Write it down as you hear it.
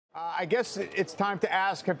I guess it's time to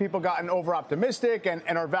ask, have people gotten over optimistic and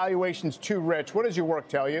are valuations too rich? What does your work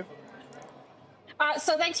tell you?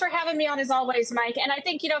 So thanks for having me on as always, Mike. And I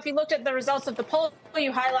think, if you looked at the results of the poll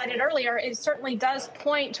you highlighted earlier, it certainly does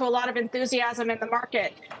point to a lot of enthusiasm in the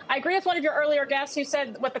market. I agree with one of your earlier guests who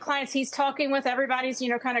said with the clients he's talking with, everybody's,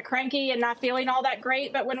 kind of cranky and not feeling all that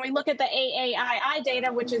great. But when we look at the AAII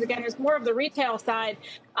data, which is more of the retail side,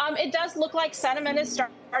 it does look like sentiment is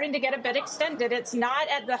starting to get a bit extended. It's not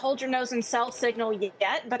at the hold your nose and sell signal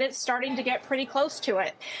yet, but it's starting to get pretty close to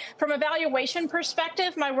it. From a valuation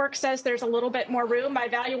perspective, my work says there's a little bit more room. My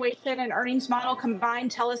valuation and earnings model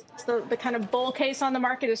combined tell us the kind of bull case on the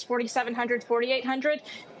market is 4,700, 4,800,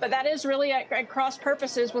 but that is really at cross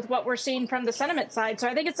purposes with what we're seeing from the sentiment side. So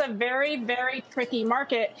I think it's a very, very tricky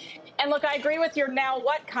market. And look, I agree with your now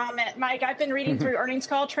what comment, Mike. I've been reading through earnings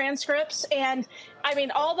call transcripts, and I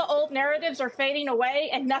mean, all the old narratives are fading away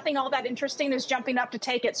and nothing all that interesting is jumping up to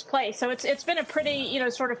take its place. So it's been a pretty,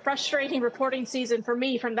 sort of frustrating reporting season for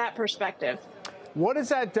me from that perspective. What has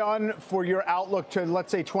that done for your outlook to,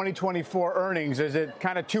 let's say, 2024 earnings? Is it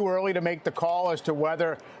kind of too early to make the call as to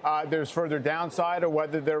whether there's further downside or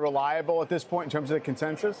whether they're reliable at this point in terms of the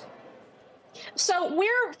consensus? So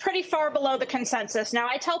we're pretty far below the consensus. Now,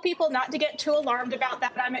 I tell people not to get too alarmed about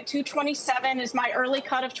that. I'm at 227 is my early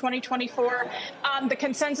cut of 2024. The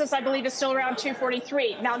consensus, I believe, is still around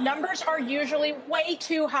 243. Now, numbers are usually way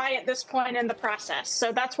too high at this point in the process.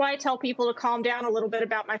 So that's why I tell people to calm down a little bit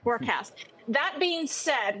about my forecast. That being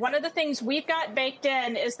said, one of the things we've got baked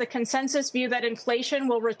in is the consensus view that inflation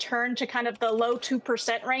will return to kind of the low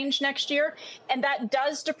 2% range next year, and that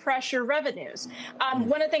does depress your revenues.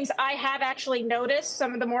 One of the things I have actually noticed,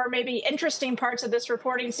 some of the more maybe interesting parts of this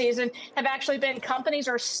reporting season have actually been companies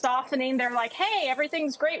are softening. They're like, hey,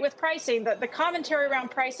 everything's great with pricing. The commentary around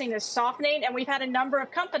pricing is softening, and we've had a number of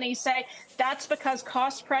companies say that's because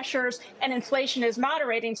cost pressures and inflation is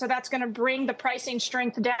moderating, so that's going to bring the pricing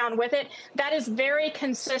strength down with it. That is very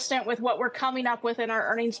consistent with what we're coming up with in our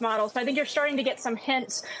earnings model. So I think you're starting to get some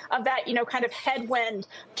hints of that, kind of headwind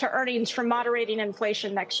to earnings from moderating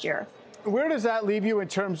inflation next year. Where does that leave you in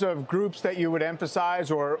terms of groups that you would emphasize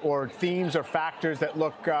or themes or factors that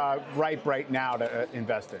look ripe right now to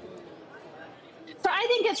invest in? So I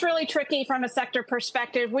think it's really tricky from a sector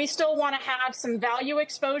perspective. We still want to have some value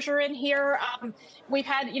exposure in here. We've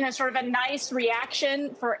had, sort of a nice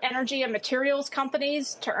reaction for energy and materials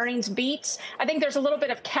companies to earnings beats. I think there's a little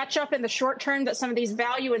bit of catch up in the short term that some of these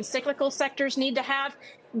value and cyclical sectors need to have.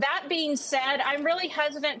 That being said, I'm really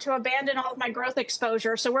hesitant to abandon all of my growth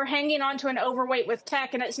exposure. So we're hanging on to an overweight with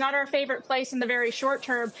tech, and it's not our favorite place in the very short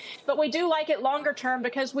term, but we do like it longer term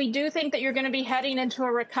because we do think that you're going to be heading into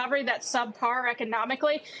a recovery that's subpar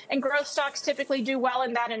economically, and growth stocks typically do well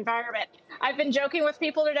in that environment. I've been joking with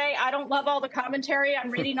people today. I don't love all the commentary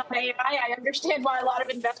I'm reading on AI. I understand why a lot of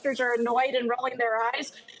investors are annoyed and rolling their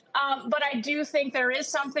eyes. But I do think there is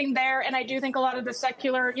something there, and I do think a lot of the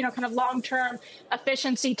secular, kind of long-term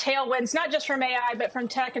efficiency tailwinds, not just from AI, but from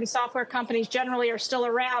tech and software companies generally, are still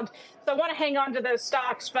around. So I want to hang on to those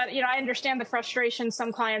stocks, but, I understand the frustration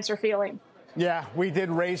some clients are feeling. Yeah, we did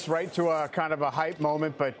race right to a kind of a hype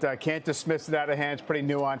moment, but can't dismiss it out of hand. It's pretty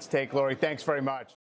nuanced take, Lori. Thanks very much.